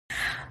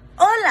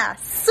Hola,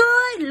 soy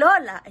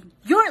Lola, and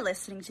you're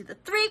listening to the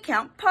 3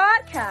 Count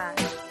Podcast.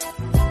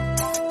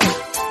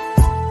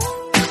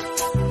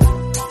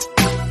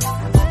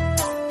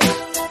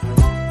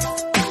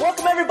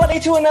 Welcome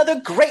everybody to another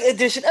great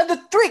edition of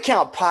the 3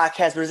 Count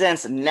Podcast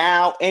presents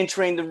Now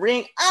Entering the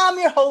Ring. I'm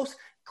your host,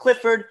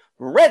 Clifford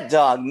Red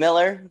Dog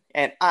Miller,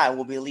 and I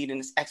will be leading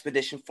this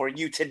expedition for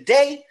you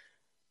today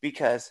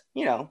because,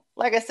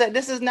 like I said,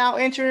 this is Now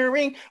Entering the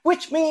Ring,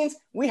 which means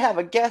we have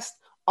a guest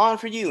on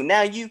for you.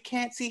 Now, you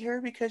can't see her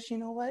because you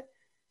know what?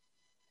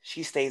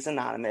 She stays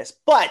anonymous,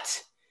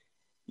 but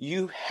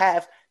you'll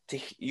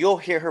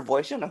hear her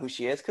voice. You'll know who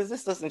she is because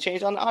this doesn't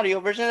change on the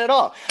audio version at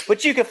all.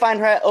 But you can find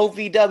her at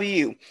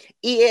OVW,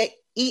 EHF,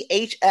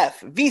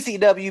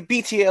 VCW,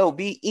 BTO,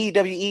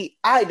 BEWE,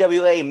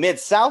 IWA,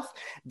 Mid-South,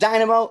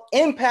 Dynamo,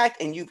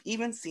 Impact, and you've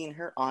even seen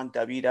her on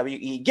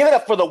WWE. Give it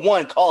up for the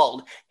one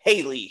called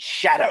Hayley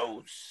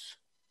Shadows.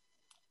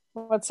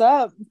 What's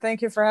up?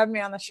 Thank you for having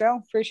me on the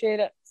show. Appreciate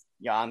it.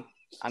 Yeah,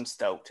 I'm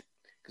stoked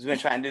because we've been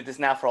trying to do this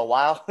now for a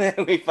while.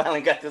 We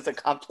finally got this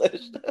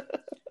accomplished.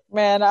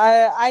 Man,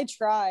 I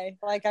try.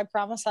 Like, I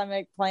promise I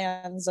make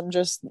plans. I'm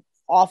just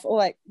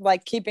awful.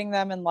 Like keeping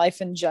them in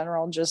life in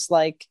general just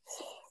like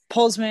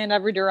pulls me in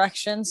every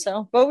direction.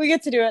 So, but we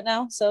get to do it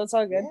now, so it's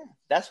all good. Yeah,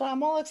 that's what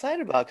I'm all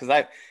excited about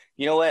because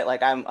you know what?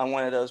 Like, I'm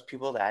one of those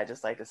people that I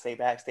just like to stay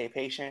back, stay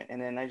patient, and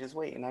then I just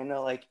wait, and I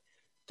know like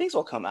things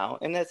will come out,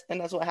 and that's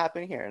what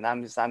happened here, and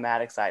I'm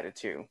mad excited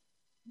too.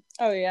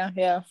 Oh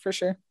yeah, for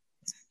sure.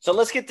 So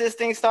let's get this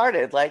thing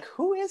started. Like,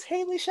 who is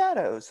Hayley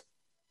Shadows?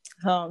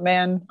 Oh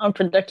man,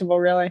 unpredictable,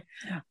 really.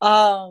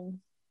 Yeah,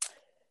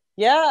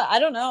 I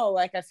don't know.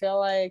 Like, I feel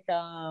like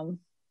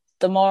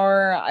the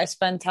more I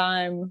spend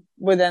time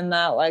within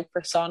that like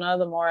persona,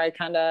 the more I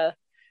kind of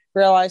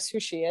realize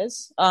who she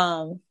is.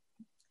 More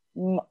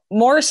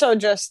so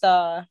just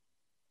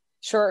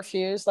short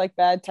fuse, like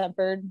bad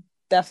tempered,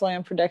 definitely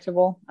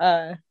unpredictable.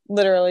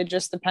 Literally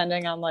just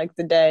depending on like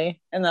the day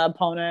and the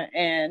opponent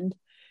and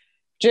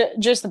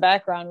just the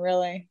background,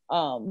 really.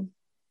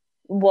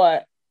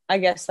 What I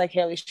guess like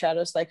Hayley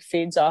Shadows like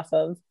feeds off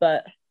of,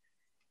 but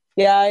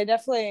yeah, I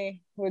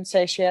definitely would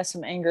say she has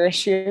some anger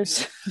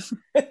issues.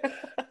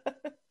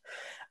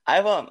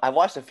 I've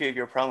watched a few of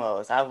your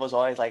promos. I was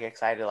always like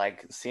excited,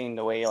 like seeing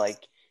the way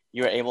like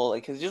you were able,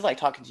 like, because just like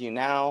talking to you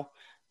now,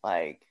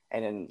 like,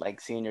 and then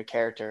like seeing your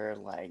character,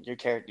 like your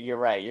character, you're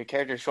right, your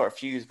character's short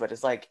fuse, but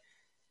it's like,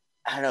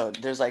 I don't know,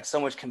 there's like so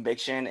much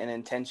conviction and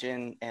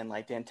intention and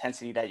like the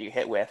intensity that you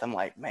hit with. I'm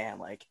like, man,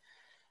 like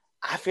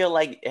I feel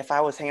like if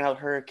I was hanging out with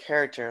her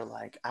character,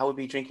 like I would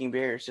be drinking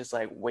beers, just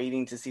like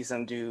waiting to see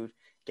some dude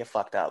get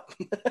fucked up.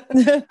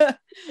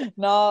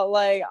 No,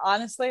 like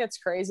honestly, it's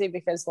crazy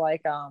because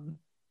like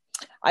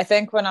I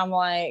think when I'm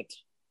like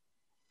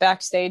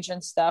backstage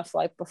and stuff,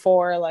 like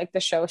before like the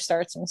show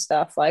starts and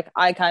stuff, like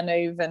I kind of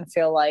even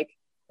feel like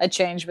a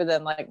change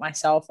within like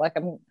myself. Like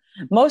I'm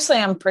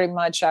pretty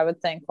much, I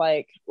would think,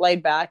 like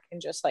laid back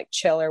and just like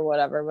chill or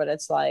whatever, but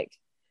it's like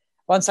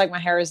once like my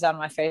hair is down,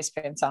 my face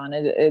paint's on,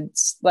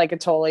 it's like a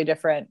totally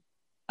different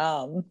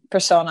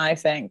persona, I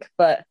think.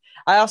 But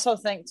I also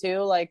think too,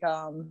 like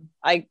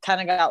I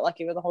kind of got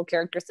lucky with the whole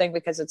character thing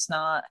because it's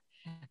not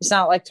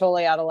like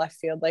totally out of left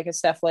field. Like,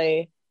 it's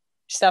definitely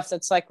stuff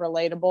that's like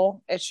relatable.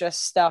 It's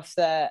just stuff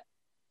that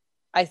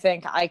I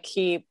think I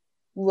keep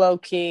low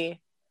key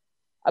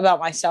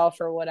about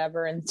myself or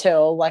whatever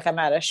until like I'm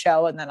at a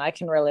show, and then I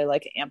can really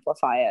like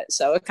amplify it.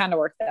 So it kind of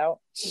worked out.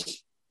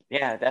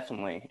 Yeah,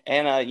 definitely.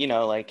 And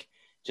like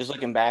just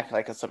looking back,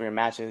 like at some of your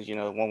matches,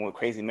 one with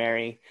Crazy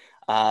Mary,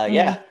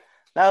 yeah,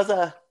 that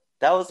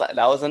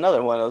was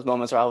another one of those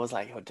moments where I was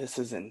like, yo, this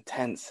is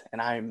intense, and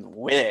I'm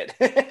with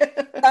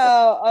it.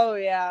 oh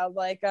yeah,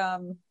 like I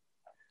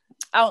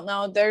don't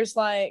know. There's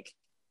a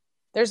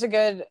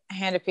good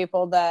hand of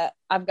people that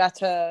I've got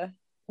to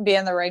be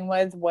in the ring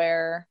with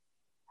where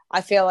I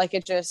feel like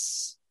it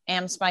just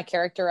amps my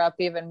character up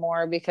even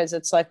more because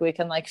it's like we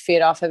can like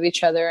feed off of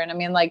each other. And I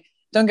mean, like,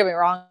 don't get me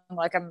wrong,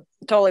 like I'm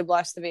totally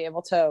blessed to be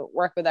able to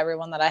work with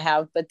everyone that I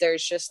have, but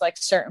there's just like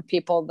certain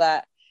people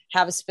that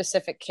have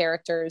specific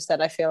characters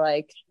that I feel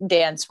like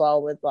dance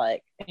well with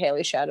like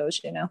Hayley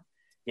Shadows,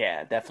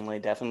 Yeah,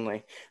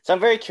 definitely. So I'm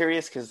very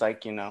curious because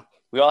like,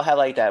 we all have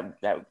like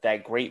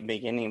that great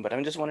beginning, but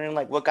I'm just wondering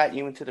like what got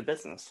you into the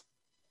business?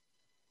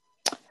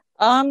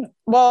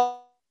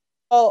 Well,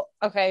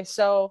 okay.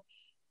 So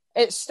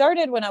it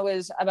started when I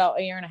was about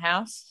a year and a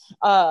half.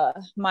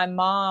 My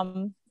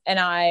mom and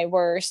I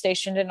were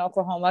stationed in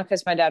Oklahoma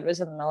because my dad was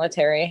in the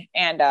military,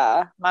 and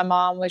my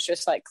mom was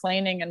just like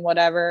cleaning and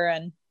whatever,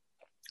 and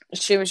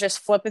she was just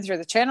flipping through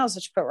the channels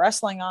and she put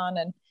wrestling on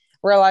and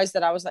realized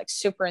that I was like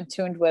super in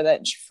tune with it,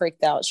 and she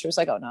freaked out. She was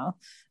like, oh no,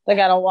 like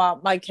I don't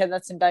want my kid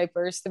that's in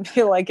diapers to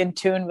be like in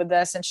tune with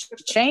this. And she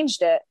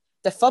changed it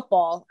to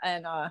football,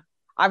 and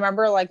I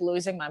remember like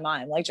losing my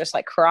mind, like just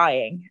like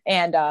crying,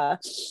 and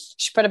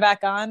she put it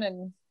back on,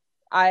 and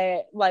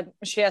I like,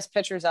 she has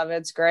pictures of it.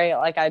 It's great.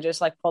 Like I just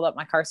like pulled up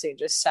my car seat,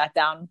 just sat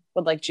down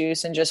with like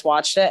juice and just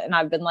watched it. And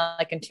I've been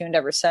like in tuned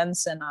ever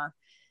since. And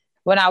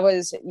when I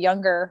was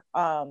younger,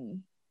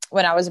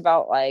 when I was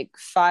about like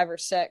 5 or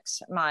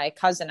 6, my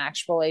cousin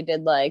actually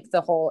did like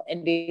the whole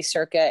indie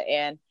circuit,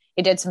 and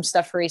he did some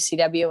stuff for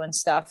ECW and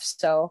stuff.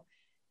 So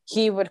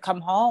he would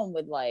come home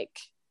with like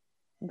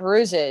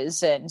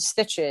bruises and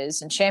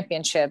stitches and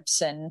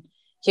championships, and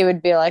he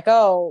would be like,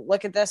 oh,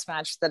 look at this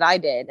match that I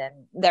did.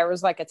 And there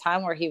was like a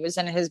time where he was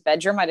in his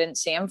bedroom. I didn't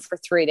see him for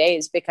 3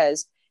 days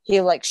because he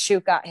like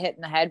got hit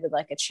in the head with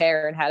like a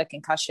chair and had a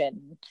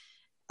concussion.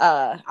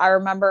 I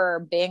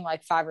remember being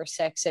like 5 or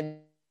 6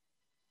 and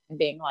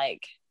being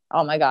like,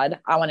 oh my God,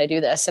 I want to do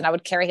this. And I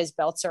would carry his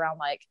belts around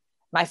like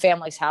my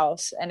family's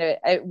house, and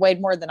it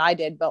weighed more than I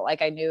did, but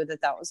like I knew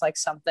that was like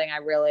something I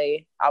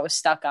was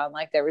stuck on.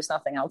 Like there was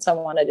nothing else I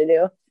wanted to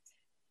do.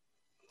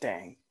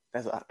 Dang,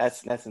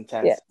 that's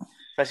intense. Yeah.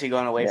 Especially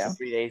going away for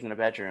 3 days in a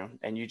bedroom,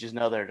 and you just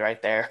know they're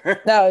right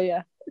there. Oh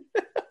yeah.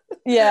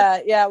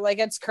 Yeah. Like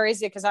it's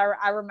crazy because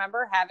I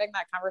remember having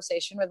that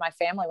conversation with my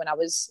family when I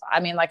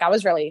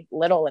was really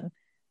little, and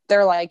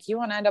they're like, you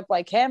want to end up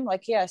like him?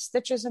 Like he has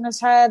stitches in his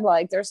head.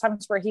 Like there's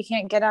times where he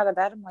can't get out of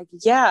bed. I'm like,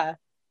 yeah,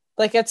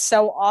 like it's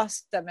so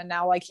awesome. And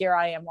now like here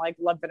I am like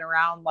limping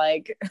around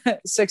like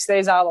 6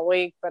 days out of the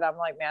week, but I'm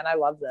like, man, I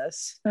love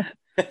this.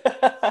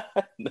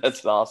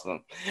 That's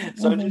awesome.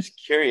 So I'm just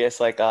curious,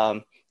 like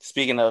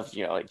speaking of,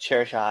 like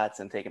chair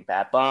shots and taking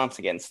bad bumps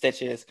and getting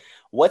stitches,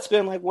 what's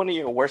been like one of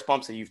your worst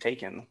bumps that you've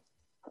taken?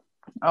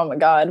 Oh my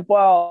God.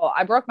 Well,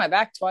 I broke my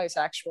back twice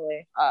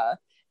actually,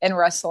 in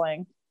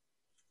wrestling,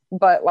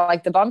 but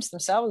like the bumps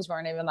themselves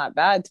weren't even that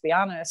bad, to be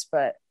honest.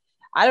 But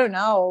I don't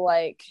know,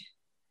 like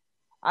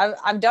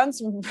I've done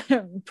some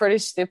pretty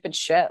stupid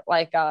shit.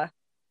 Like,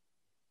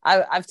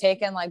 I've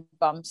taken like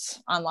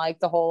bumps on like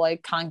the whole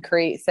like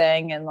concrete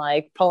thing and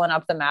like pulling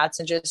up the mats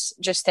and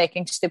just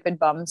taking stupid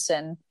bumps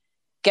and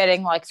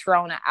getting like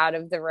thrown out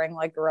of the ring,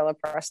 like gorilla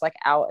press, like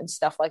out and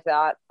stuff like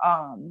that.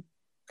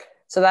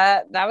 So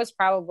that was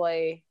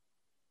probably,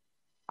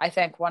 I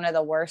think, one of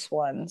the worst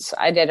ones.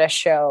 I did a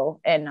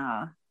show in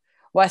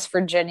West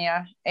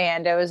Virginia,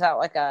 and it was at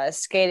like a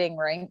skating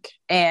rink,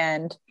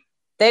 and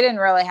they didn't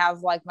really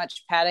have like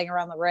much padding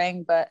around the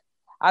ring, but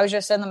I was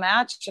just in the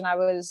match and I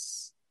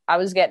was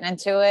getting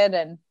into it,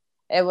 and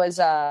it was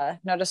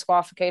no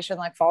disqualification,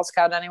 like false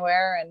count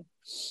anywhere. And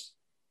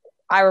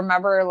I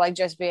remember like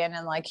just being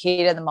in like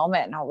heat of the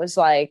moment, and I was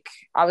like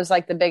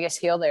the biggest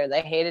heel there.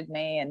 They hated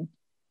me, and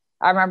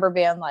I remember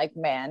being like,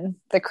 man,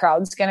 the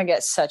crowd's gonna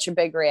get such a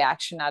big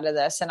reaction out of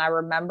this. And I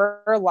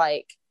remember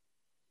like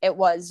it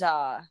was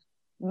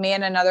me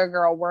and another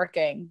girl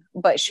working,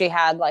 but she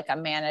had like a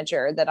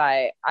manager that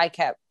I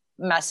kept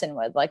messing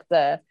with like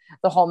the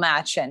whole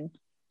match, and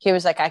he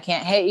was like, I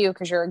can't hit you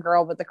because you're a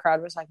girl, but the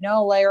crowd was like,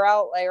 no, lay her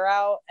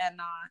out. And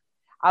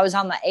I was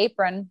on the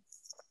apron,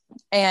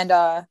 and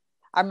I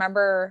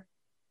remember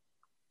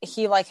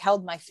he like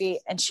held my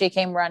feet, and she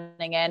came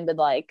running in with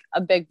like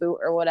a big boot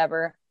or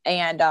whatever,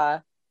 and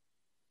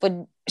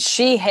when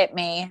she hit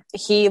me,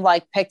 he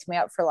like picked me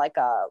up for like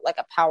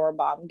a power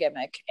bomb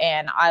gimmick,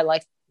 and I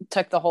like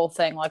took the whole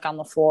thing like on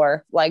the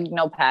floor, like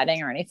no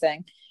padding or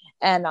anything.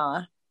 And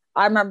I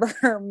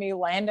remember me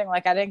landing,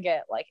 like I didn't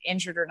get like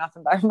injured or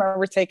nothing, but I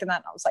remember taking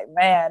that and I was like,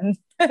 man,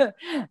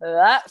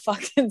 that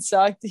fucking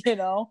sucked,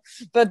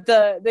 but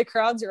the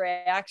crowd's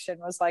reaction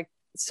was like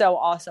so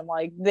awesome.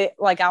 Like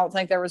I don't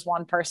think there was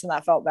one person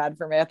that felt bad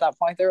for me at that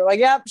point. They were like,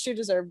 yep, she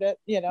deserved it,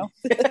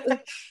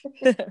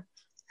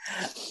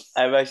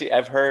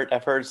 I've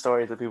heard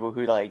stories of people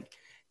who like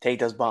take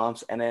those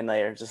bumps and then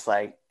they're just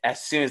like, as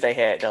soon as they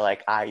hit, they're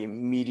like, I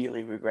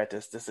immediately regret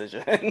this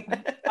decision.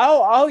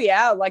 oh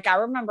yeah. Like I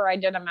remember I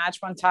did a match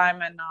one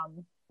time, and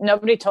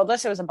nobody told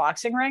us it was a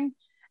boxing ring,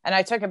 and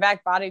I took a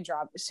back body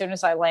drop as soon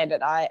as I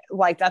landed. I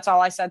like, that's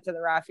all I said to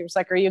the ref. He was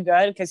like, are you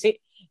good? Because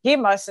he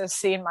must have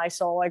seen my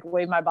soul like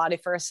leave my body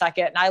for a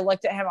second. And I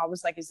looked at him, I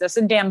was like, is this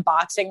a damn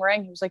boxing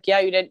ring? He was like,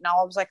 yeah, you didn't know.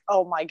 I was like,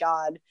 oh my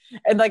God.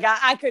 And like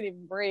I couldn't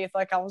even breathe.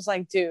 Like I was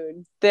like,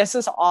 dude, this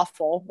is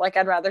awful. Like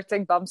I'd rather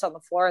take bumps on the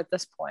floor at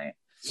this point.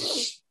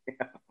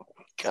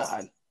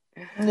 God.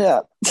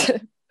 Yeah.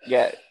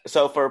 Yeah.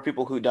 So for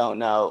people who don't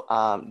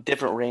know,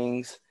 different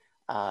rings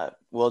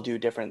will do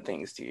different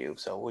things to you.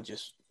 So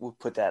we'll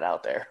put that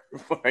out there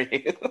for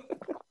you.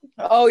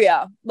 Oh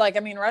yeah. Like,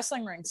 I mean,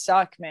 wrestling rings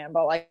suck, man,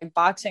 but like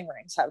boxing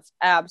rings have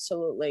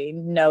absolutely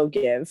no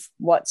give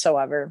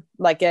whatsoever.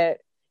 Like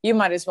you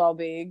might as well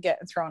be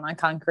getting thrown on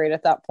concrete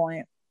at that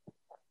point.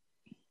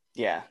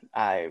 Yeah.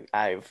 I've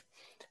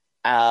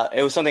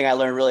it was something I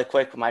learned really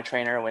quick with my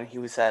trainer when he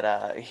was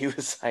at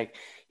he's like,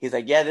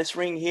 yeah, this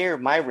ring here,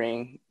 my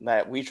ring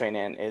that we train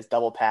in is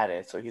double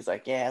padded. So he's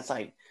like, yeah, it's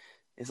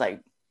like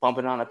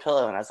bumping on a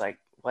pillow. And I was like,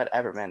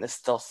 whatever, man, this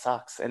still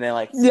sucks. And then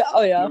like, yeah,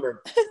 oh yeah, I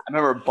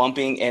remember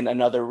bumping in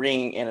another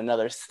ring in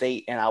another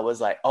state, and I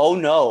was like, oh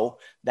no,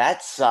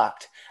 that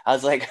sucked. I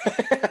was like,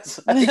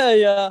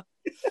 yeah.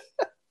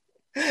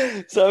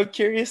 So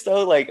curious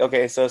though, like,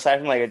 okay, so aside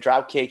from like a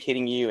drop kick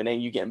hitting you and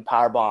then you getting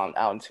power bombed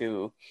out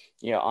into,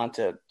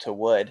 onto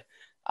wood,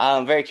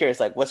 I'm very curious,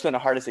 like, what's been the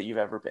hardest that you've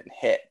ever been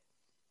hit?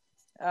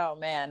 Oh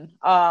man,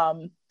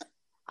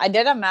 I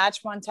did a match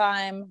one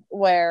time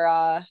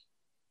where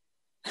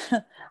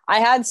I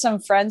had some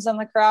friends in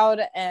the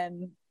crowd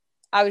and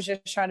I was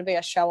just trying to be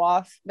a show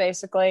off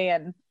basically.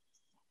 And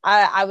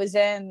I was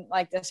in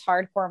like this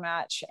hardcore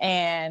match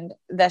and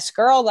this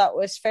girl that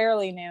was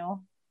fairly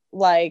new,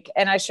 like,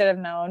 and I should have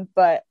known,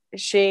 but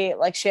she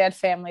had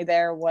family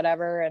there,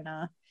 whatever. And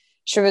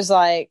she was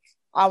like,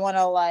 I want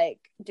to like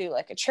do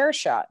like a chair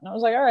shot. And I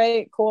was like, all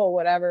right, cool,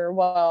 whatever.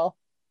 Well,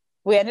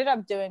 we ended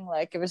up doing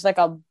like, it was like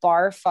a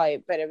bar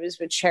fight, but it was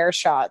with chair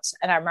shots.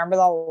 And I remember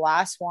the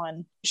last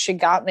one, she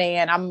got me,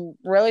 and I'm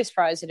really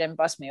surprised it didn't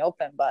bust me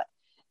open, but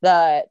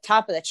the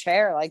top of the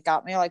chair like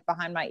got me like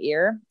behind my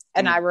ear.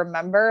 And I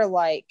remember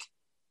like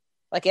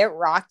it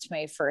rocked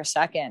me for a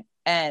second.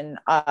 And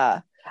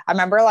I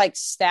remember like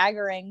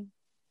staggering,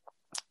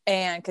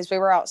 and because we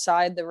were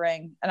outside the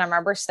ring, and I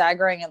remember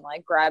staggering and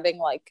like grabbing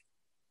like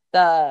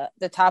the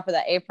top of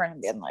the apron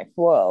and being like,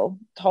 whoa,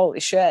 holy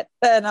shit.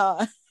 And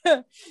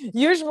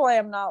usually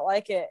I'm not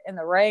like it in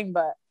the ring,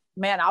 but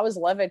man, I was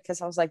livid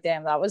because I was like,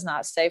 damn, that was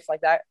not safe.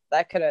 Like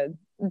that could have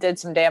did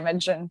some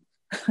damage. And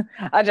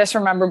I just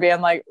remember being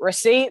like,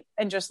 receipt,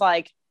 and just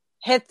like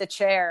hit the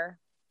chair,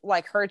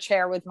 like her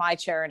chair with my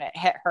chair, and it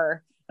hit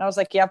her. And I was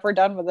like, yep, we're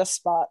done with this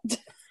spot.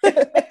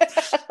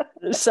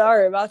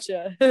 Sorry about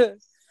you.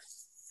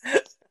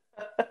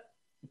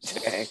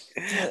 Dang.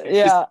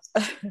 Yeah.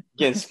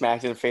 Getting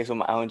smacked in the face with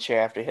my own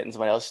chair after hitting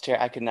somebody else's chair.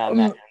 I could not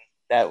imagine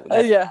that.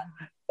 Yeah.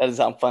 That doesn't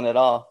sound fun at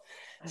all.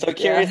 So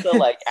curious though,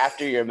 like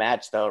after your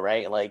match though,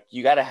 right? Like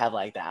you got to have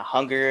like that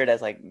hunger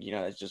that's like,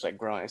 it's just like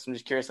growing. So I'm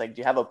just curious, like,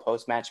 do you have a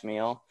post-match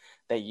meal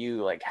that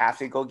you like have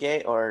to go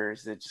get, or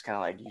is it just kind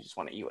of like you just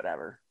want to eat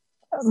whatever?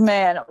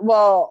 Man,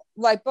 well,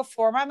 like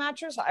before my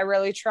matches, I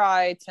really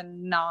try to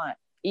not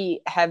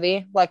eat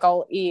heavy. Like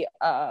I'll eat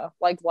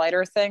like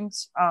lighter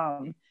things.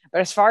 But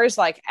as far as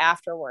like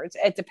afterwards,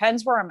 it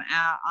depends where I'm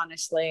at,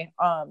 honestly.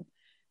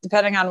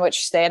 Depending on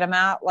which state I'm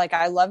at. Like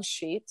I love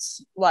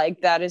Sheetz.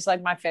 Like that is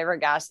like my favorite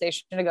gas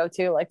station to go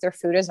to. Like their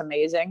food is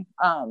amazing.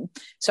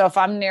 So if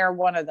I'm near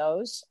one of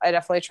those, I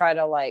definitely try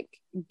to like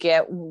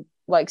get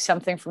like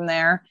something from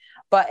there.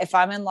 But if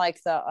I'm in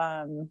like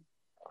the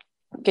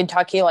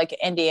Kentucky, like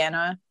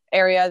Indiana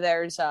area,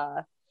 there's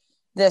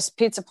this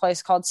pizza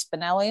place called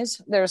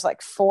Spinelli's. There's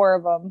like 4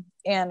 of them,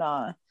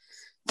 and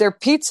their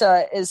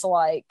pizza is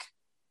like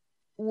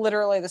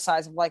literally the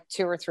size of like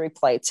 2 or 3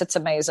 plates. It's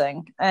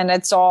amazing, and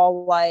it's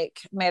all like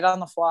made on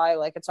the fly.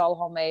 Like it's all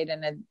homemade,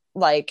 and it,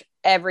 like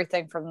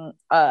everything from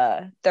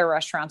their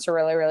restaurants are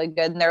really, really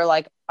good, and they're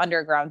like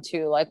underground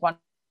too. Like one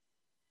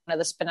of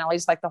the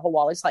Spinelli's, like the whole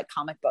wall is like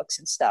comic books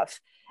and stuff,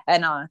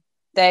 and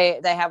they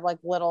have like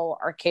little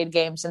arcade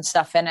games and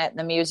stuff in it, and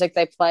the music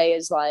they play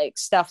is like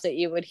stuff that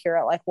you would hear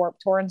at like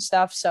Warped Tour and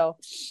stuff. So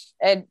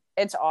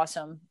it's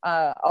awesome.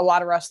 A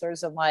lot of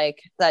wrestlers in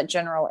like that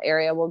general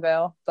area will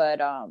go, but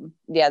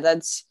yeah,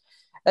 that's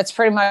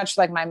pretty much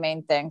like my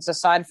main things.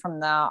 Aside from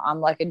that, I'm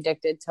like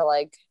addicted to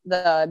like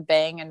the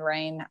Bang and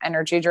Rain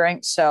energy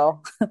drinks.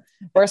 So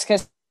worst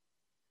case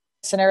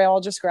scenario, I'll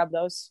just grab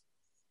those.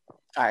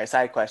 All right,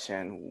 side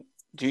question.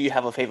 Do you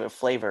have a favorite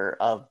flavor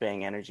of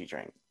Bang energy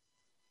drink?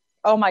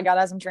 Oh my God,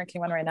 as I'm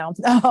drinking one right now.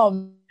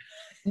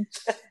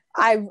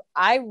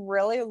 I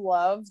really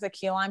love the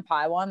key lime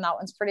pie one. That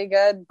one's pretty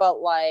good,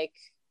 but like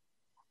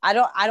I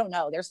don't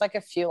know. There's like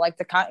a few, like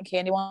the cotton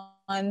candy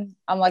one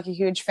I'm like a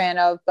huge fan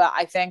of, but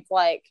I think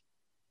like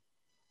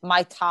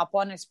my top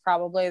one is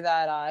probably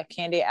that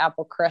candy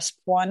apple crisp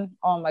one.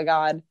 Oh my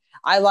God.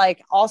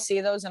 I'll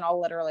see those and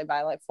I'll literally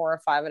buy like 4 or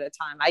 5 at a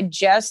time. I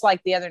just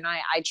like the other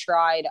night I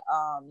tried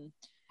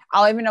I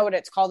don't even know what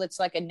it's called.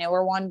 It's like a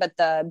newer one, but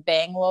the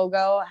Bang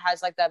logo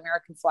has like the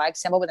American flag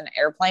symbol with an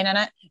airplane in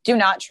it. Do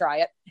not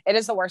try it. It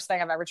is the worst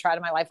thing I've ever tried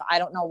in my life. I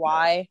don't know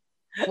why.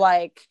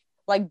 Like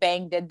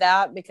Bang did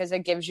that, because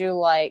it gives you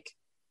like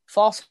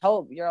false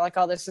hope. You're like,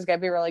 oh, this is gonna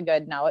be really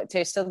good. No, it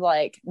tasted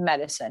like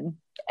medicine,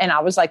 and I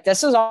was like,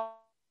 this is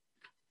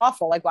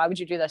awful. Like, why would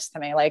you do this to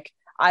me? Like,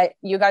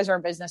 you guys are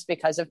in business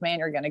because of me, and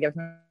you're gonna give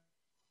me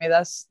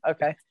this?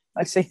 Okay,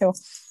 I see you.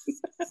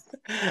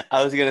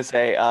 I was gonna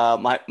say,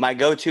 my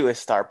go-to is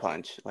Star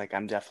Punch. Like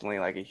I'm definitely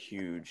like a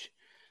huge,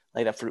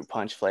 like a fruit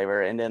punch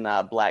flavor, and then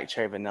black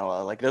cherry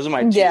vanilla. Like those are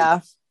my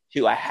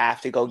two I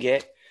have to go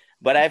get.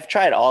 But I've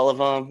tried all of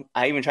them.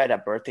 I even tried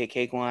that birthday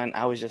cake one.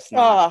 I was just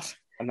not.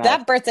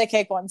 That birthday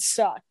cake one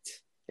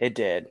sucked. It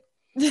did.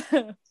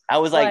 I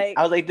was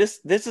like, this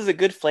is a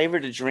good flavor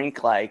to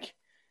drink. Like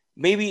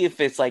maybe if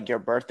it's like your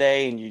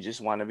birthday and you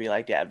just want to be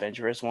like the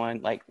adventurous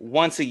one, like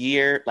once a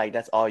year, like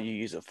that's all you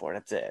use it for.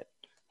 That's it.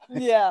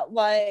 Yeah,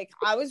 like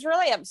I was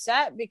really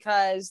upset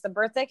because the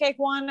birthday cake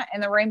one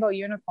and the rainbow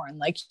unicorn,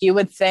 like you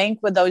would think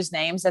with those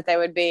names that they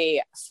would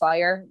be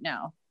fire.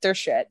 No, they're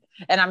shit.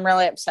 And I'm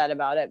really upset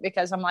about it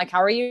because I'm like,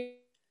 how are you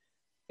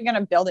going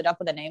to build it up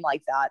with a name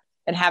like that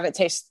and have it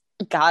taste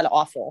god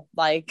awful?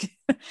 Like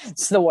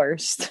it's the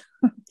worst.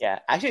 Yeah,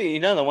 actually,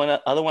 the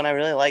other one I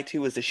really liked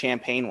too was the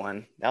champagne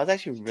one. That was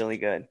actually really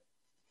good.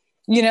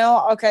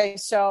 Okay,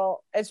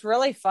 so it's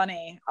really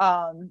funny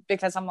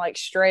because I'm like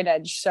straight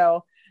edge.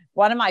 So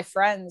one of my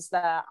friends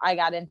that I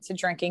got into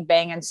drinking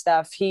Bang and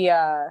stuff,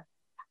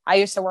 I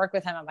used to work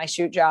with him at my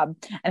shoot job,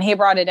 and he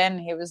brought it in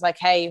and he was like,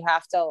 hey, you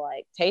have to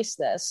like taste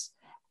this.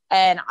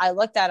 And I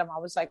looked at him, I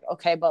was like,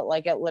 okay, but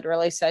like it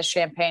literally says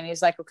champagne.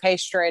 He's like, okay,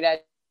 straight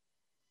edge,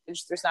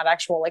 there's not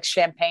actual like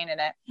champagne in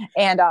it.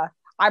 And I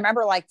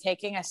remember like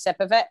taking a sip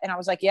of it and I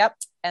was like, yep,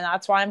 and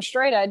that's why I'm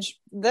straight edge.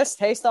 This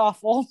tastes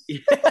awful.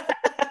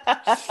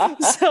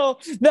 So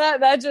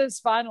that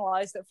just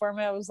finalized it for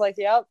me. I was like,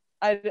 yep,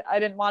 I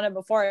didn't want it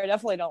before. I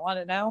definitely don't want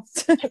it now.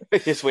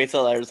 Just wait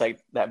till there's like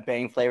that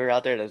bang flavor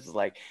out there that's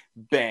like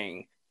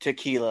bang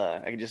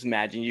tequila. I can just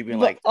imagine you being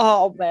like,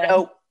 oh man,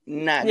 nope,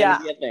 not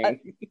gonna be a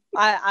thing.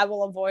 I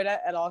will avoid it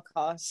at all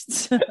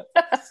costs.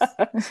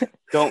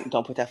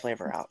 Don't put that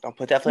flavor out. Don't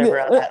put that flavor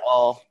out at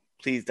all.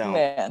 Please don't.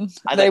 Man,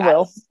 they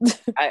will.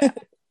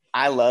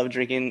 I love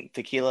drinking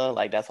tequila.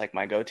 Like that's like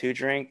my go-to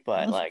drink,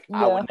 but like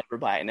I would never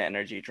buy an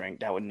energy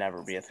drink. That would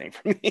never be a thing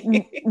for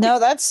me. No,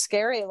 that's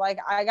scary. Like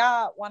I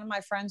got one of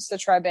my friends to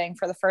try Bang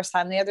for the first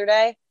time the other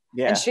day.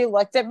 Yeah. And she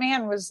looked at me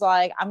and was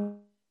like, I'm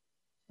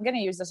going to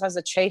use this as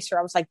a chaser.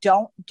 I was like,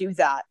 don't do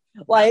that.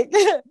 Like,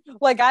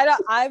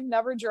 I've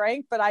never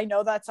drank, but I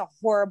know that's a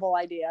horrible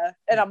idea.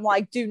 And I'm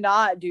like, do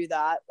not do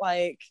that.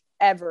 Like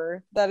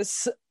ever. That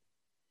is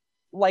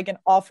like an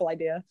awful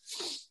idea.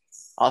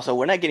 Also,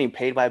 we're not getting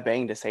paid by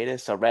Bang to say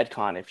this, so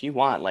Redcon, if you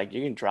want, like,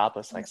 you can drop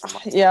us like some.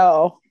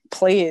 Yo,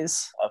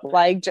 please,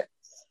 like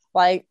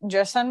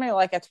just send me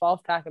like a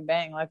 12-pack of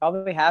Bang. Like,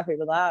 I'll be happy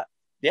with that.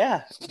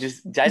 Yeah, I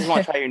just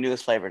want to try your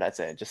newest flavor. That's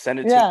it. Just send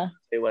it to me,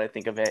 say what I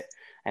think of it,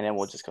 and then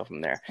we'll just go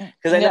from there.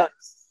 Because I know,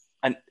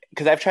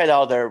 because I've tried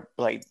all their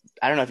like,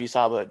 I don't know if you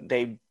saw, but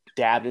they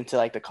dabbed into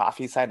like the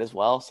coffee side as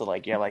well. So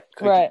like, yeah, like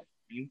cookies and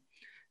cream.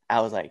 I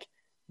was like,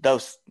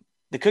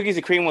 the cookies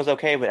and cream was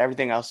okay, but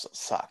everything else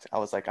sucked. I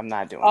was like, I'm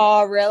not doing it.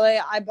 Oh, really?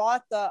 I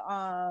bought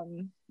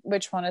the,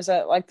 which one is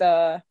it? Like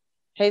the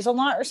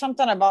hazelnut or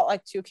something? I bought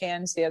like 2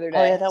 cans the other day.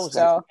 Oh, yeah, that was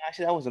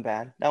actually, that wasn't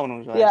bad. That one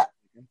was nice. Yeah.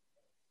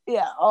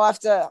 Yeah, I'll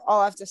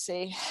have to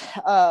see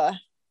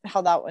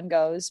how that one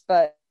goes.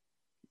 But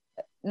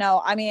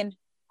no, I mean,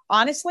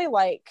 honestly,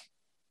 like,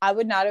 I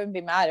would not even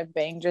be mad if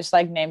Bang just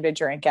like named a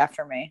drink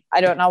after me.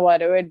 I don't know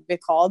what it would be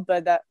called,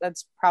 but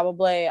that's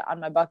probably on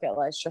my bucket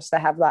list just to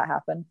have that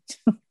happen.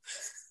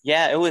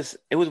 Yeah, it was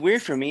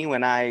weird for me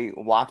when I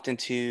walked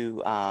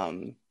into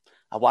my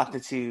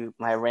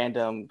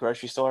random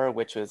grocery store,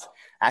 which was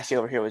actually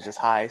over here was just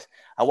Highs.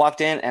 I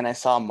walked in and I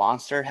saw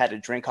Monster had a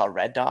drink called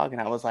Red Dog,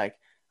 and I was like,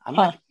 I'm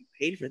not getting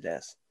paid for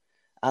this.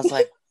 I was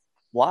like,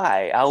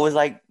 why? I was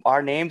like,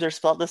 our names are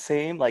spelled the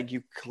same. Like,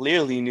 you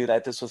clearly knew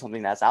that this was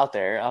something that's out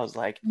there. I was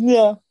like,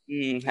 yeah.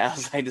 I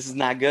was like, this is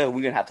not good.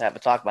 We're gonna have to have a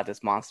talk about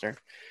this, Monster.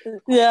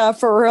 Yeah,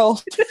 for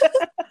real.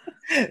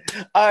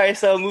 All right,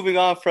 so moving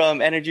on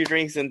from energy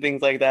drinks and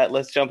things like that,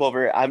 let's jump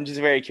over. I'm just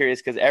very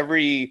curious because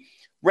every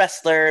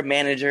wrestler,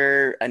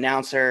 manager,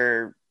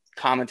 announcer,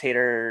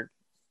 commentator,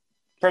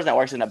 person that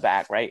works in the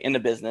back, right, in the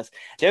business,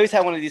 they always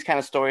have one of these kind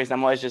of stories. And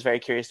I'm always just very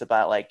curious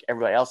about like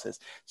everybody else's.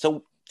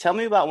 So tell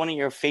me about one of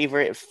your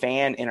favorite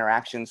fan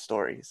interaction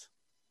stories.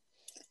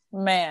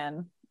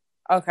 Man,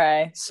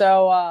 okay,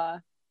 so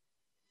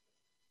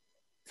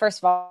first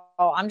of all,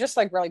 I'm just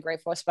like really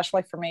grateful,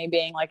 especially for me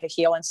being like a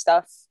heel and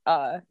stuff.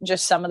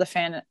 Just some of the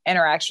fan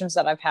interactions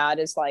that I've had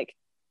is like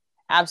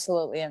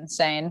absolutely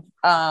insane.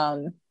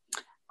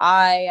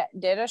 I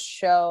did a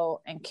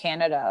show in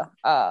Canada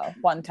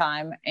one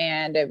time,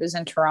 and it was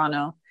in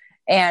Toronto,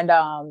 and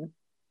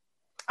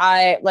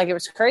I like, it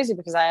was crazy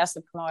because I asked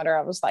the promoter,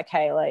 I was like,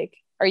 hey, like,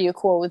 are you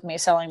cool with me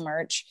selling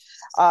merch?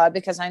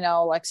 Because I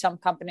know like some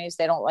companies,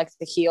 they don't like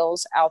the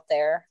heels out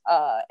there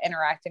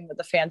interacting with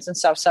the fans and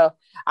stuff. So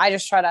I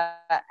just try to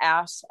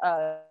ask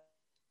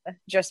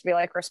just to be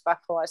like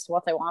respectful as to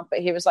what they want. But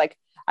he was like,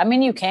 I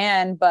mean, you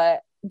can,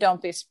 but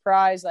don't be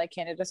surprised. Like,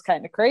 Canada's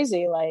kind of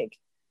crazy. Like,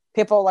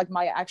 people like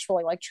might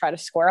actually like try to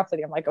square up with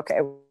you. I'm like, okay,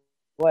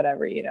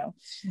 whatever, you know?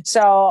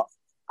 So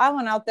I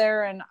went out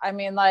there and I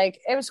mean, like,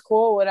 it was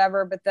cool,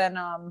 whatever. But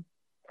then,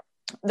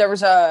 there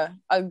was a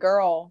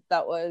girl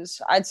that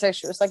was, I'd say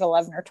she was like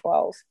 11 or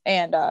 12,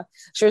 and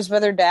she was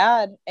with her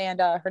dad, and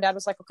her dad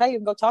was like, okay, you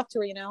can go talk to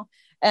her, you know?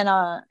 And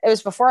it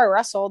was before I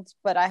wrestled,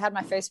 but I had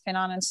my face paint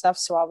on and stuff.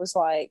 So I was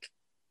like,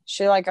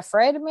 she like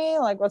afraid of me?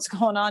 Like, what's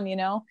going on, you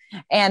know?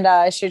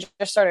 And she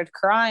just started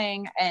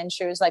crying, and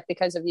she was like,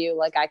 because of you,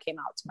 like, I came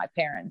out to my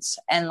parents.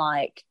 And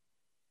like,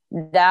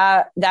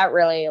 that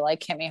really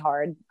like hit me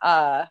hard.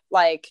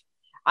 Like,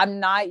 I'm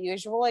not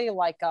usually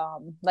like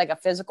a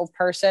physical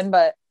person,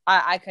 but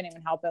I couldn't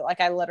even help it.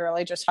 Like, I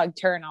literally just hugged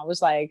her, and I was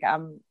like,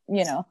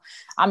 you know,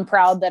 I'm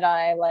proud that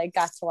I like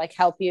got to like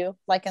help you,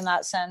 like, in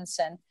that sense.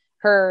 And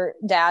her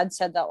dad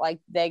said that like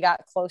they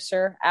got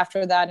closer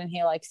after that, and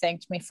he like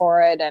thanked me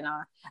for it. And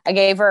I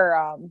gave her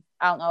I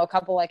don't know, a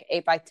couple like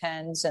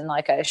 8x10s and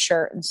like a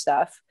shirt and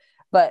stuff.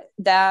 But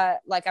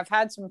that, like, I've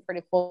had some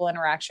pretty cool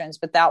interactions,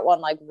 but that one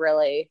like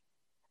really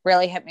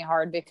hit me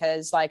hard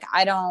because like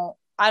I don't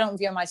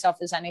view myself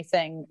as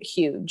anything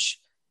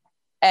huge.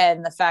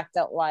 And the fact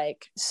that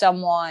like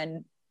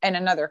someone in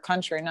another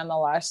country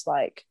nonetheless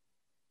like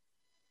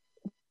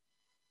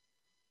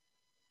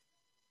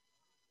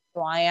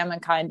who I am,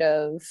 and kind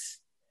of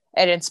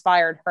it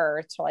inspired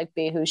her to like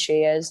be who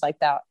she is. Like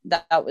that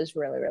was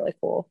really, really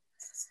cool.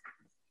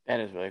 That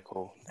is really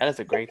cool. That is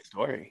a great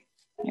story.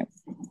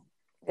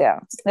 Yeah,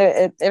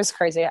 it was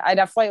crazy. I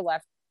definitely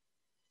left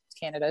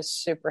Canada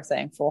super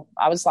thankful.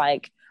 I was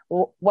like,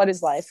 what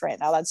is life right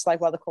now? That's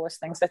like one of the coolest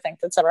things I think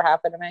that's ever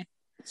happened to me.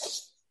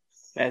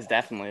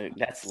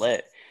 That's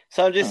lit.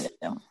 So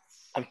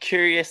I'm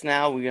curious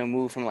now. We're gonna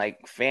move from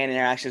like fan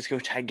interactions, go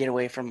try to get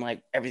away from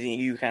like everything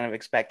you kind of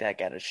expect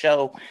at a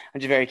show. I'm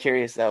just very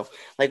curious though.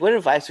 Like, what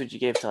advice would you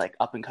give to like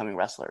up and coming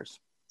wrestlers?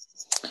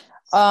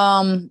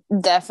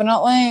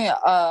 Definitely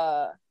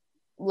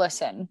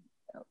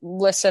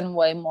listen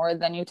way more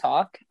than you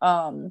talk.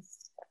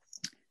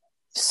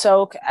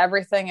 Soak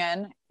everything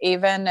in,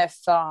 even if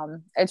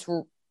it's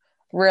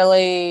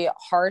really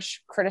harsh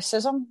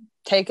criticism,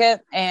 take it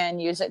and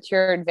use it to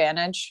your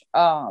advantage.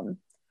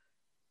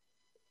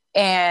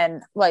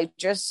 And like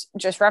just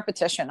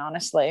repetition,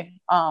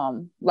 honestly.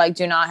 Like,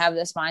 do not have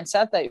this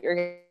mindset that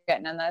you're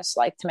getting in this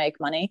like to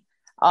make money,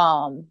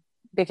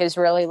 because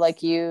really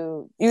like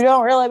you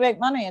don't really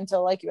make money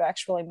until like you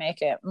actually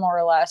make it, more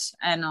or less.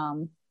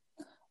 And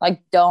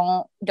like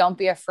don't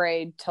be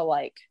afraid to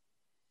like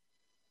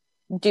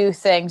do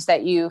things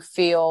that you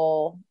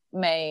feel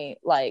may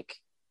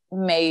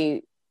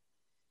make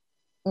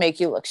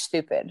you look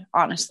stupid,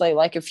 honestly.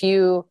 Like if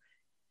you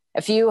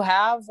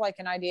have like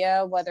an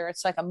idea, whether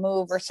it's like a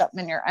move or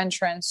something in your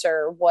entrance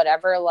or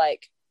whatever,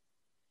 like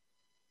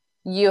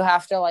you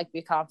have to like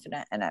be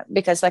confident in it,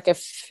 because like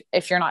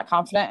if you're not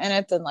confident in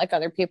it, then like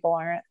other people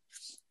aren't.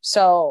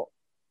 So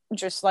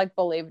just like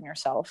believe in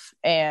yourself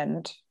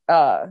and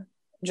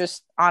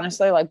just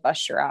honestly like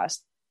bust your ass.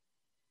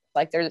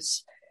 Like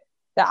there's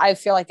that, I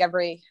feel like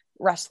every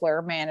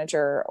wrestler,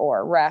 manager,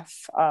 or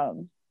ref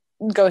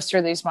goes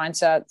through these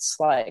mindsets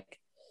like,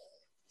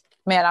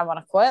 man, I want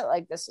to quit,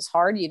 like this is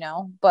hard,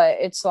 but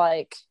it's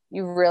like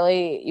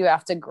you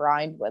have to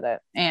grind with it,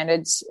 and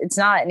it's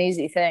not an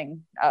easy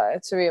thing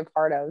to be a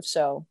part of.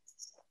 So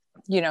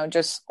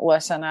just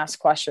listen, ask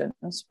questions,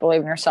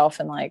 believe in yourself,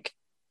 and like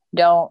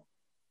don't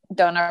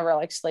ever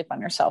like sleep on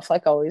yourself.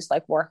 Like always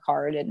like work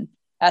hard, and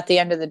at the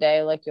end of the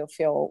day like you'll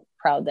feel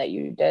proud that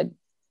you did.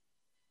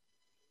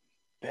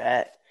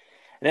 Bet.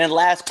 And then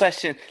last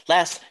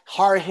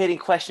hard-hitting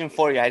question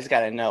for you. I just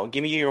got to know.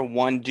 Give me your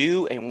one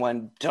do and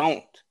one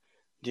don't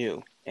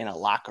do in a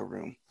locker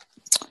room.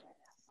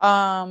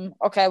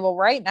 Okay, well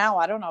right now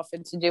I don't know if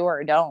it's a do or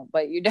a don't,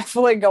 but you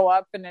definitely go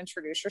up and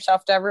introduce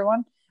yourself to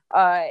everyone.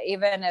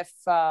 Even if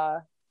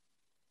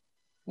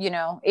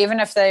even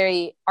if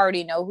they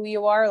already know who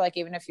you are, like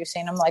even if you've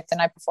seen them like the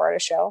night before at a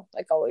show,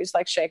 like always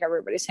like shake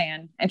everybody's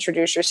hand,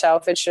 introduce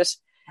yourself.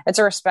 It's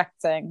a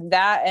respect thing.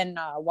 That and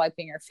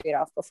wiping your feet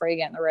off before you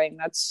get in the ring.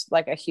 That's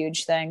like a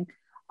huge thing.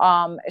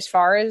 As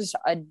far as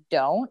a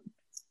don't,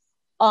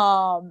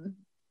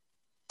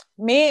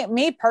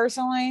 me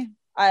personally,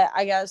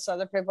 I guess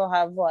other people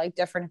have like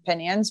different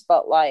opinions,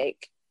 but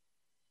like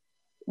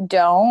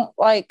don't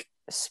like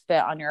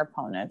spit on your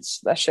opponents.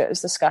 That shit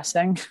is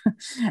disgusting.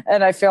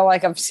 And I feel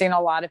like I've seen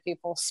a lot of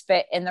people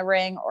spit in the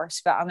ring or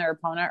spit on their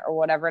opponent or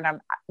whatever. And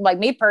I'm like,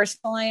 me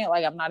personally,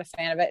 like I'm not a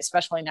fan of it,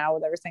 especially now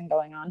with everything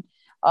going on.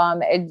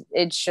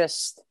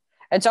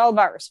 It's all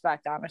about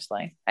respect,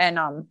 honestly. And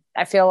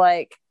I feel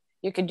like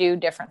you could do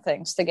different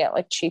things to get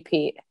like cheap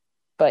heat,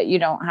 but you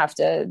don't have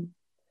to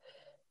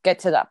get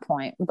to that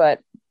point.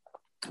 But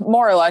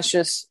more or less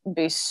just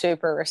be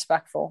super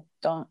respectful.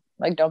 Don't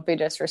be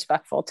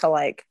disrespectful to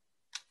like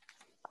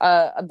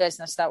a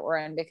business that we're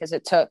in, because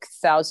it took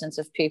thousands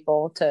of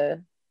people to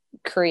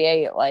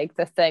create like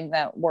the thing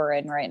that we're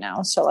in right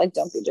now. So like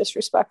don't be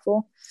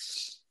disrespectful.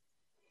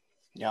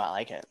 Yeah, I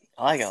like it.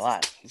 I like it a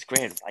lot. It's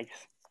great advice.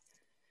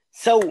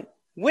 So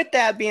with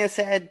that being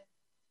said,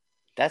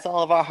 that's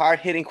all of our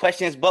hard-hitting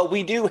questions, but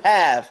we do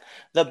have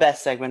the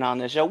best segment on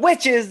the show,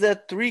 which is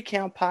the 3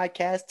 Count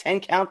Podcast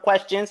 10 count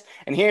questions.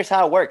 And here's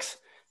how it works.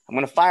 I'm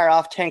going to fire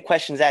off 10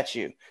 questions at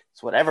you.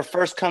 So whatever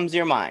first comes to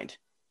your mind.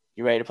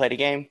 You ready to play the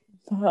game?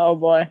 Oh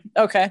boy.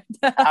 Okay.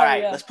 All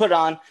right, Let's put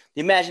on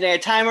the imaginary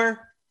timer.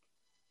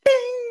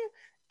 Bing!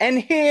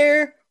 And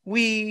here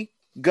we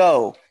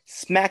go.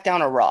 SmackDown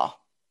or Raw?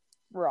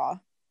 Raw.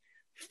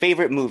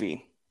 Favorite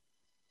movie?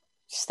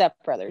 Step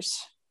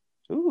Brothers.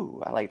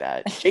 Ooh, I like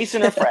that.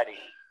 Jason or Freddy?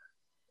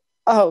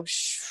 Oh,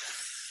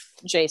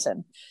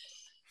 Jason.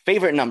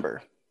 Favorite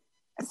number?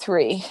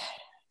 3.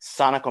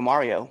 Sonic or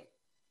Mario?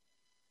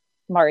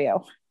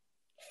 Mario.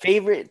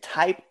 Favorite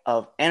type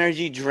of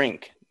energy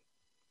drink?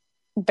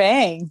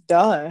 Bang.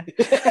 Duh.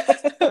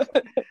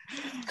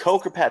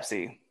 Coke or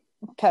Pepsi?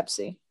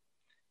 Pepsi.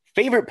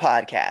 Favorite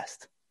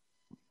podcast?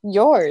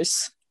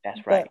 Yours.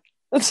 That's right.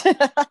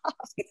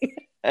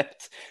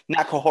 That's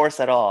not coerce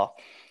at all.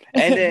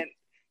 And then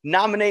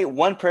nominate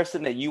one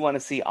person that you want to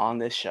see on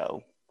this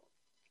show.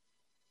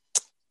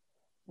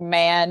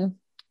 Man,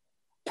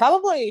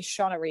 probably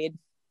Shauna Reed.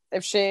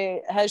 If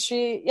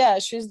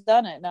she's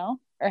done it, no?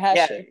 Or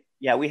has she?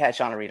 Yeah, we had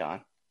Shauna Reed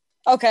on.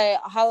 Okay,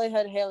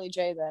 Hollywood Hayley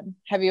J then.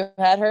 Have you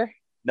had her?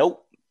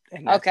 Nope.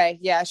 Okay,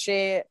 yeah,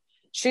 she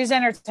she's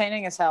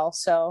entertaining as hell.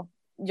 So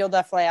you'll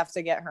definitely have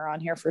to get her on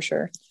here for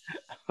sure.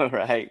 All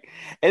right.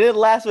 And then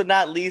last but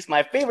not least,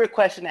 my favorite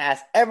question to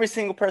ask every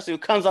single person who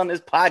comes on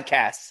this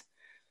podcast.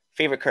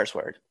 Favorite curse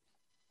word?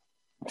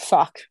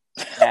 Fuck.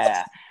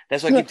 Yeah.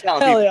 That's what I keep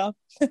telling Hell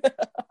people. Yeah.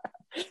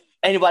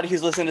 Anybody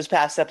who's listened to this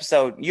past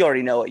episode, you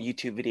already know what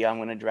YouTube video I'm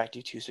going to direct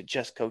you to, so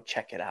just go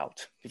check it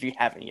out if you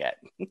haven't yet.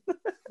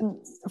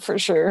 For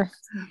sure.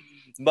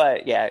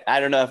 But yeah,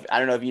 I don't know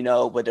if you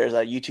know, but there's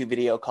a YouTube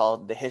video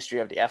called "The History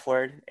of the F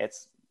Word."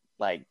 It's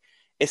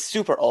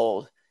super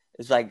old.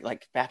 It's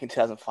like back in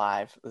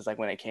 2005 was like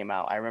when it came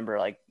out. I remember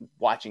like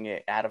watching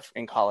it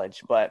in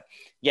college. But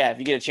yeah, if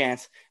you get a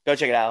chance, go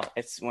check it out.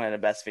 It's one of the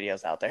best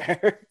videos out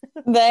there.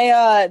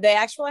 They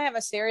actually have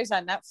a series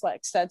on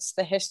Netflix that's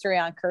the history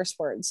on curse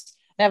words.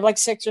 They have like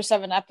 6 or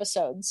 7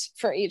 episodes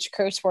for each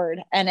curse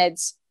word, and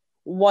it's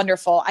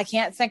wonderful. I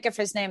can't think of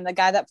his name. The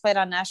guy that played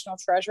on National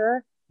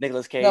Treasure,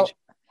 Nicolas Cage. No,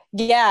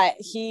 yeah,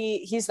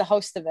 he's the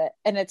host of it,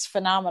 and it's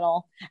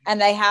phenomenal.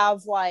 And they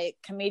have like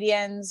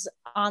comedians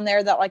on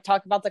there that like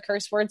talk about the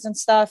curse words and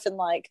stuff and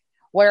like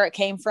where it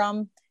came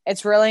from.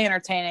 It's really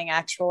entertaining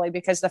actually,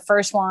 because the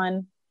first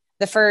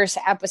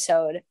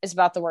episode is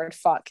about the word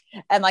fuck,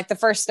 and like the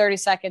first 30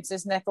 seconds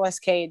is Nicolas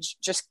Cage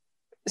just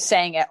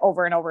saying it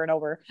over and over and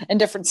over in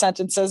different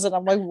sentences, and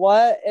I'm like,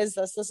 what is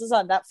this? This is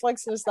on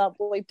Netflix. It's not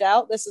bleeped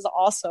out. This is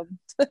awesome.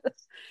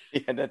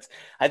 Yeah,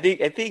 I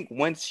think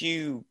once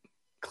you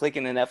click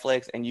into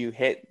Netflix and you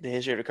hit the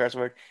history of the curse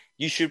word,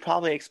 you should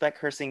probably expect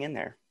cursing in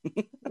there.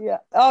 Yeah.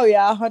 Oh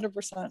yeah,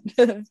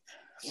 100%.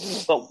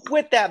 But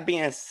with that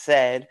being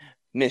said,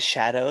 Miss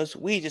Shadows,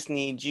 we just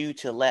need you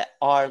to let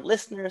our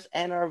listeners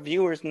and our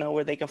viewers know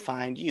where they can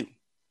find you.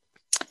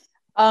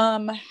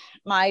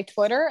 My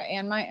Twitter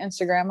and my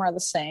Instagram are the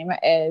same.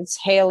 It's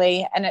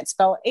Hayley, and it's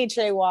spelled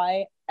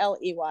Hayley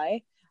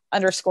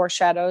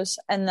 _shadows.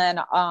 And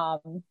then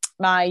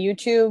my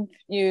YouTube,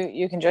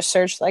 you can just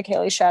search like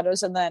Hayley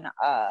Shadows, and then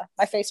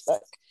my Facebook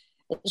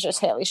is just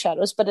Hayley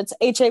Shadows, but it's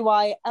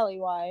Hayley.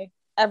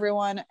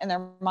 Everyone and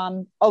their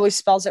mom always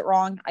spells it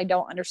wrong. I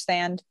don't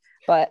understand,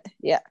 but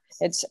yeah,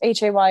 it's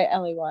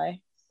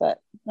Hayley.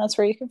 But that's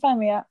where you can find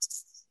me at.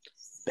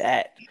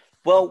 Bet.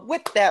 Well,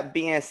 with that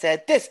being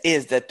said, this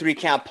is the 3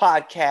 Count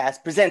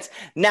Podcast presents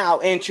Now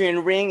Entering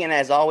the Ring. And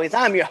as always,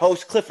 I'm your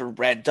host, Clifford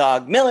Red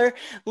Dog Miller,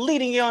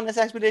 leading you on this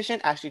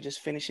expedition, actually just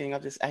finishing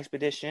up this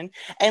expedition.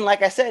 And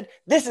like I said,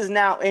 this is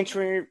Now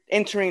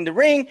Entering the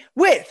Ring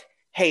with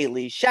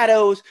Hayley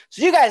Shadows.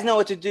 So you guys know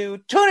what to do.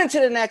 Tune into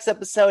the next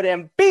episode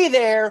and be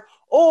there,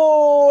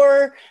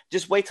 or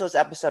just wait till this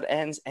episode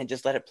ends and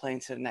just let it play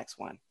into the next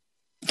one.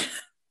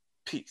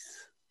 Peace.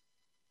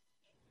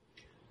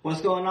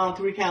 What's going on,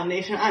 3 Count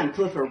Nation? I'm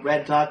Clifford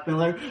Red Dog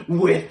Miller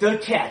with the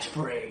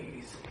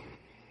catchphrase.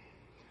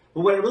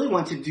 But what I really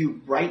want to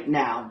do right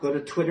now, go to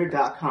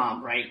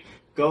twitter.com, right?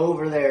 Go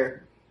over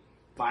there,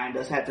 find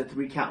us at the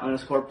 3 Count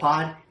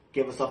 _pod,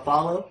 give us a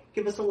follow,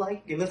 give us a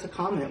like, give us a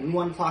comment. We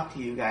want to talk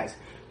to you guys.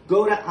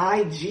 Go to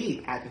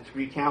IG at the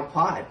 3 Count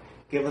Pod.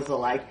 Give us a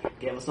like,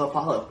 give us a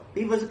follow,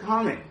 leave us a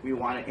comment. We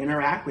want to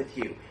interact with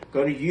you.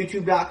 Go to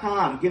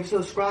youtube.com, give us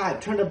a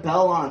subscribe, turn the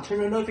bell on, turn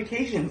the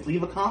notifications,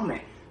 leave a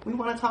comment. We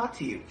want to talk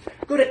to you.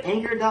 Go to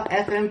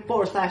anchor.fm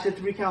 /the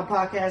 3 Count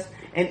Podcast,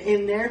 and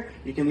in there,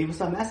 you can leave us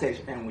a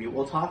message, and we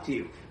will talk to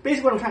you.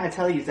 Basically, what I'm trying to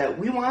tell you is that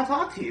we want to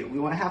talk to you. We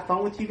want to have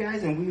fun with you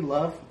guys, and we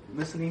love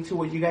listening to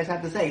what you guys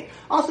have to say.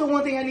 Also,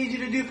 one thing I need you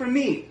to do for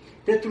me,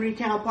 the 3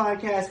 Count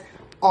Podcast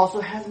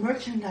also has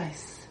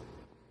merchandise.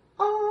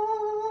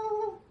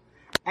 Oh!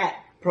 At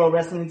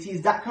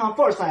prowrestlingtees.com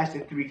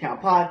 /the 3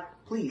 Count Pod.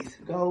 Please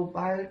go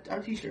buy our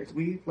t-shirts.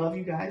 We love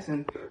you guys,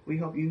 and we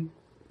hope you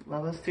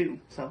love us too.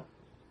 So,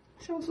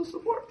 show us some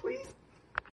support, please.